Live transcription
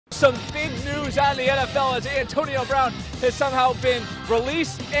some big news on the NFL as Antonio Brown has somehow been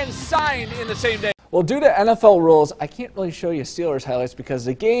released and signed in the same day. Well, due to NFL rules, I can't really show you Steelers highlights because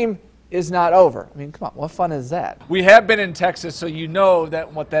the game is not over. I mean, come on, what fun is that? We have been in Texas, so you know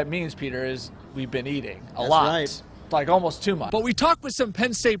that what that means, Peter, is we've been eating a lot. Right. Like almost too much. But we talked with some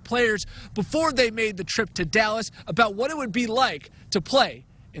Penn State players before they made the trip to Dallas about what it would be like to play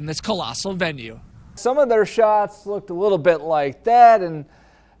in this colossal venue. Some of their shots looked a little bit like that, and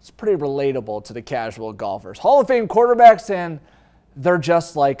it's pretty relatable to the casual golfers. Hall of Fame quarterbacks, and they're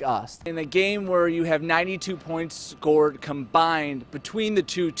just like us. In a game where you have 92 points scored combined between the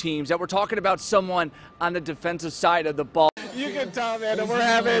two teams, that we're talking about someone on the defensive side of the ball. You can tell, man, that we're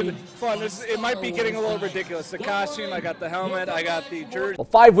having fun. It might be getting a little ridiculous. The costume, I got the helmet, I got the jersey. Well,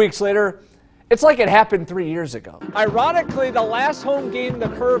 5 weeks later, it's like it happened 3 years ago. Ironically, the last home game the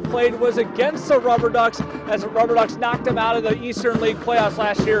Curve played was against the Rubber Ducks, as the Rubber Ducks knocked them out of the Eastern League playoffs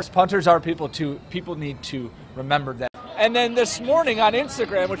last year. Punters are people too. People need to remember that. And then this morning on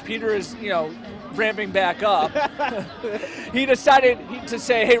Instagram, which Peter is, ramping back up, he decided to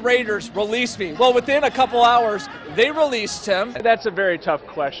say, hey, Raiders, release me. Well, within a couple hours, they released him. That's a very tough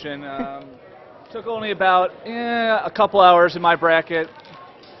question. Took only about a couple hours in my bracket.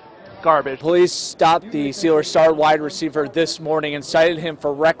 Garbage. Police stopped the Steelers star wide receiver this morning and cited him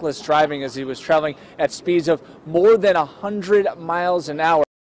for reckless driving as he was traveling at speeds of more than 100 miles an hour.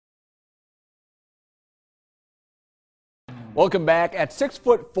 Welcome back. At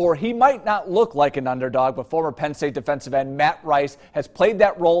 6'4", he might not look like an underdog, but former Penn State defensive end Matt Rice has played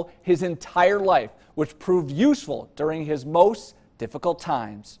that role his entire life, which proved useful during his most difficult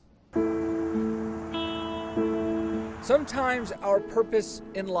times. Sometimes our purpose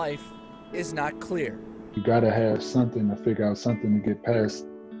in life is not clear. You gotta have something to figure out something to get past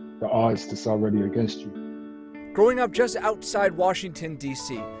the odds that's already against you. Growing up just outside Washington,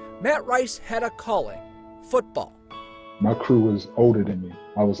 D.C., Matt Rice had a calling: football. My crew was older than me.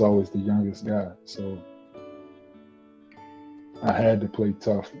 I was always the youngest guy, so I had to play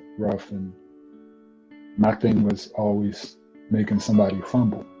tough, rough, and my thing was always making somebody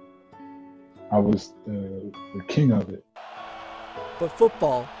fumble. I was the king of it. But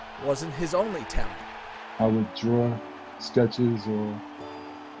football wasn't his only talent. I would draw sketches or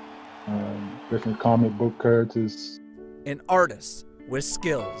different comic book characters. An artist with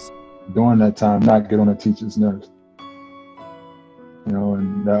skills. During that time, not get on a teacher's nerves.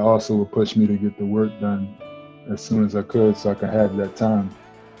 And that also would push me to get the work done as soon as I could so I could have that time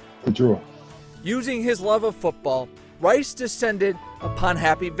to draw. Using his love of football, Rice descended upon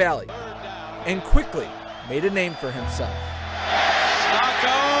Happy Valley and quickly made a name for himself.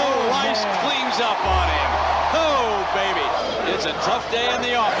 Stocko, Rice cleans up on him. Oh, baby, it's a tough day in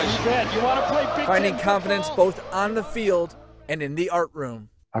the office. You want to play big Finding confidence both on the field and in the art room.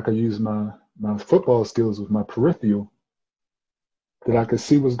 I could use my football skills with my peripheral, that I could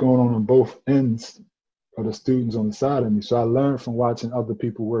see what's going on both ends of the students on the side of me. So I learned from watching other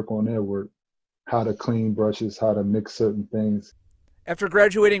people work on their work, how to clean brushes, how to mix certain things. After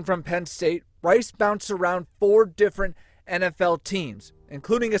graduating from Penn State, Rice bounced around 4 different NFL teams,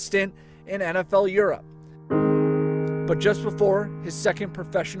 including a stint in NFL Europe. But just before his second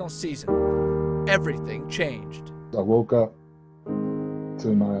professional season, everything changed. I woke up to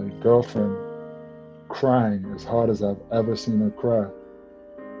my girlfriend crying as hard as I've ever seen her cry.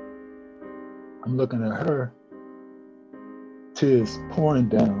 I'm looking at her, tears pouring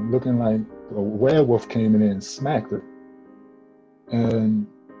down, looking like a werewolf came in and smacked her. And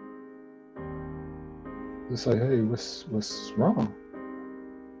it's like, hey, what's wrong?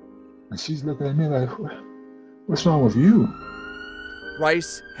 And she's looking at me like, what's wrong with you?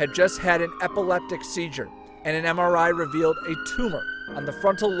 Rice had just had an epileptic seizure, and an MRI revealed a tumor on the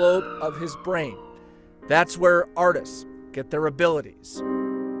frontal lobe of his brain. That's where artists get their abilities.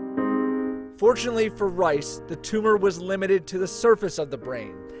 Fortunately for Rice, the tumor was limited to the surface of the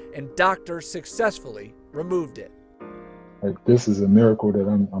brain, and doctors successfully removed it. Like, this is a miracle that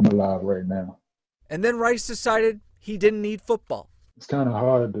I'm alive right now. And then Rice decided he didn't need football. It's kind of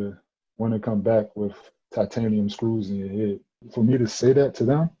hard to want to come back with titanium screws in your head. For me to say that to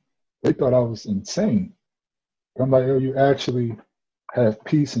them, they thought I was insane. I'm like, oh, you actually have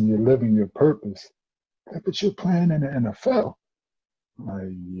peace and you're living your purpose. But you're playing in the NFL. I'm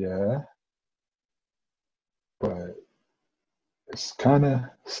like, yeah. But it's kind of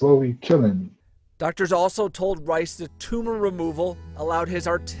slowly killing me. Doctors also told Rice the tumor removal allowed his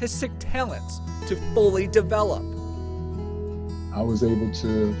artistic talents to fully develop. I was able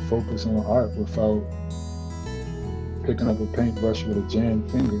to focus on art without picking up a paintbrush with a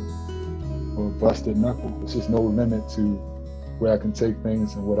jammed finger or a busted knuckle. There's just no limit to where I can take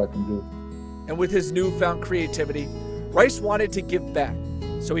things and what I can do. And with his newfound creativity, Rice wanted to give back,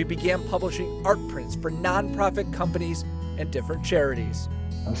 so he began publishing art prints for nonprofit companies and different charities.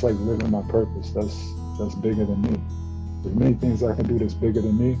 That's like living my purpose. That's bigger than me. There's many things I can do that's bigger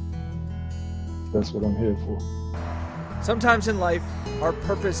than me. That's what I'm here for. Sometimes in life, our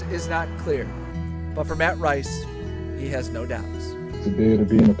purpose is not clear, but for Matt Rice, he has no doubts. To be able to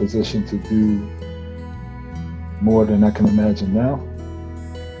be in a position to do more than I can imagine now,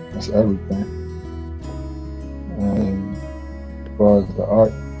 that's everything. And as far as the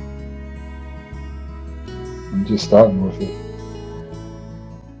art, I'm just starting with it.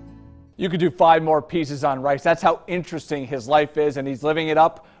 You could do 5 more pieces on Rice. That's how interesting his life is, and he's living it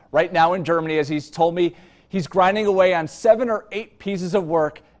up right now in Germany. As he's told me, he's grinding away on 7 or 8 pieces of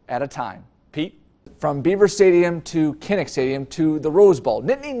work at a time. Pete? From Beaver Stadium to Kinnick Stadium to the Rose Bowl,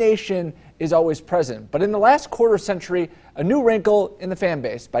 Nittany Nation is always present. But in the last quarter century, a new wrinkle in the fan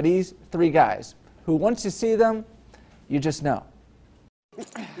base by these 3 guys who, once you see them, you just know.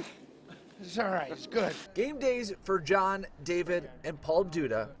 It's all right, it's good. Game days for John, David, and Paul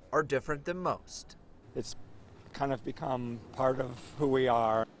Duda are different than most. It's kind of become part of who we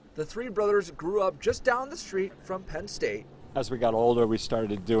are. The 3 brothers grew up just down the street from Penn State. As we got older, we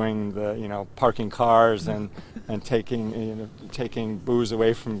started doing the, parking cars and taking booze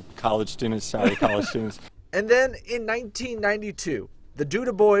away from college students, sorry, college students. And then in 1992, the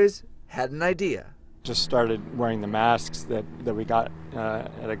Duda boys had an idea. Just started wearing the masks that we got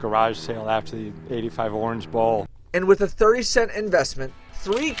at a garage sale after the '85 Orange Bowl. And with a 30-cent investment,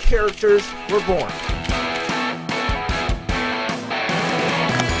 3 characters were born.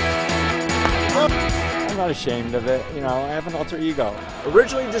 I'm not ashamed of it. I have an alter ego.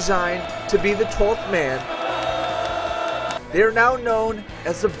 Originally designed to be the 12th man, they are now known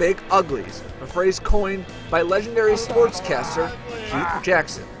as the Big Uglies, a phrase coined by legendary sportscaster Keith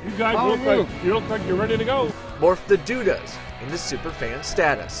Jackson. You guys look like you're ready to go. Morphed the Dudas into superfan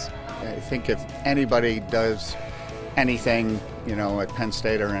status. I think if anybody does anything, at Penn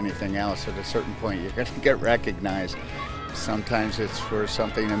State or anything else, at a certain point you're going to get recognized. Sometimes it's for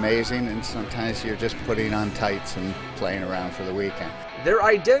something amazing, and sometimes you're just putting on tights and playing around for the weekend. Their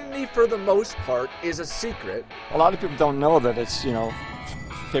identity, for the most part, is a secret. A lot of people don't know that it's,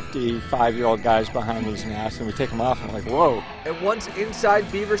 55-year-old guys behind these masks, and we take them off and we're like, whoa. And once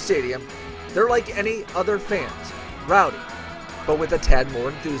inside Beaver Stadium, they're like any other fans, rowdy, but with a tad more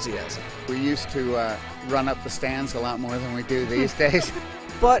enthusiasm. We used to run up the stands a lot more than we do these days.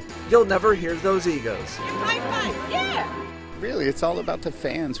 But you'll never hear those egos. High five, yeah! Really, it's all about the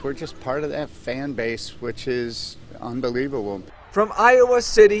fans. We're just part of that fan base, which is unbelievable. From Iowa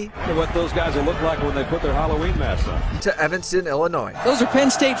City What those guys will look like when they put their Halloween masks on. to Evanston, Illinois, Those are Penn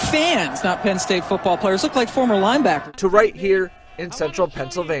State fans, not Penn State football players. Look like former linebackers. to right here in central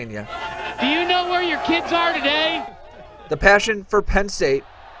Pennsylvania, Do you know where your kids are today? the passion for Penn State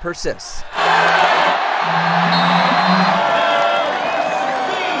persists.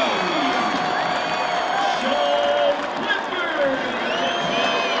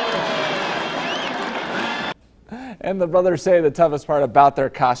 And the brothers say the toughest part about their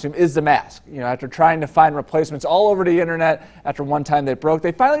costume is the mask. After trying to find replacements all over the internet, after one time they broke,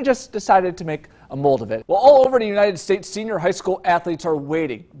 they finally just decided to make a mold of it. Well, all over the United States, senior high school athletes are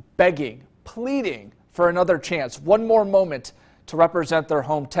waiting, begging, pleading for another chance, one more moment to represent their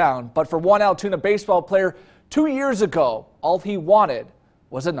hometown. But for one Altoona baseball player, 2 years ago, all he wanted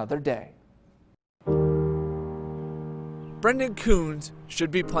was another day. Brendan Coons should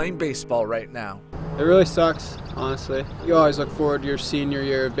be playing baseball right now. It really sucks, honestly. You always look forward to your senior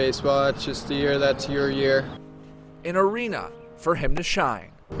year of baseball. It's just the year that's your year. An arena for him to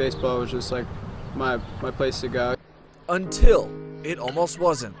shine. Baseball was just like my place to go. Until it almost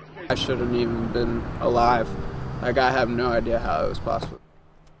wasn't. I shouldn't even been alive. Like, I have no idea how it was possible.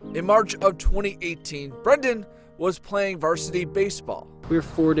 In March of 2018, Brendan was playing varsity baseball. We were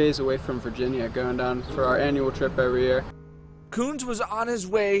 4 days away from Virginia, going down for our annual trip every year. Coons was on his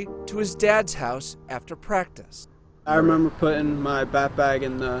way to his dad's house after practice. I remember putting my bat bag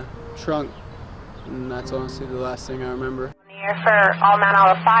in the trunk, and that's honestly the last thing I remember. For all manner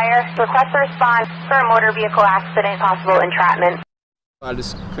of fire, request a response for a motor vehicle accident, possible entrapment. I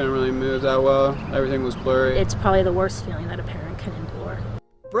just couldn't really move that well. Everything was blurry. It's probably the worst feeling that a parent can endure.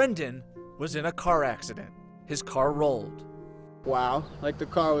 Brendan was in a car accident. His car rolled. Wow, like the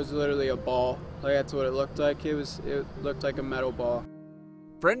car was literally a ball. Like, that's what it looked like. It looked like a metal ball.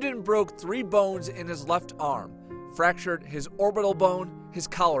 Brendan broke 3 bones in his left arm, fractured his orbital bone, his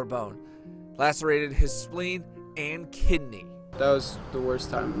collarbone, lacerated his spleen and kidney. That was the worst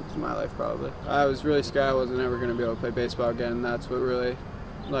time of my life, probably. I was really scared I wasn't ever going to be able to play baseball again. That's what really,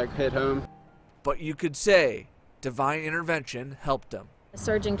 hit home. But you could say divine intervention helped him. A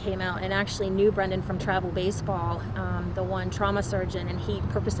surgeon came out and actually knew Brendan from travel baseball, the one trauma surgeon, and he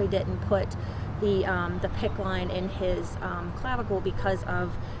purposely didn't put the PICC line in his clavicle because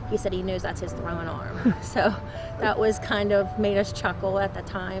he said he knows that's his throwing arm. So that was kind of made us chuckle at the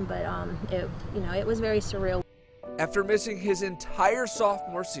time, but it was very surreal. After missing his entire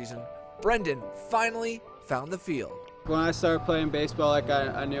sophomore season, Brendan finally found the field. When I started playing baseball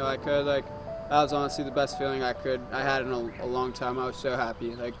I knew I could, that was honestly the best feeling I had in a long time. I was so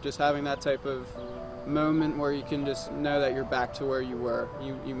happy. Just having that type of moment where you can just know that you're back to where you were.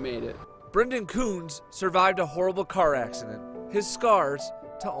 You made it. Brendan Coons survived a horrible car accident. His scars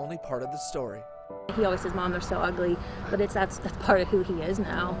tell only part of the story. He always says, "Mom, they're so ugly," but that's part of who he is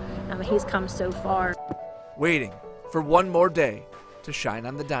now. He's come so far. Waiting for one more day to shine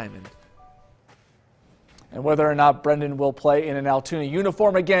on the diamond. And whether or not Brendan will play in an Altoona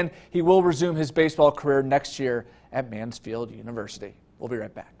uniform again, he will resume his baseball career next year at Mansfield University. We'll be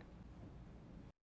right back.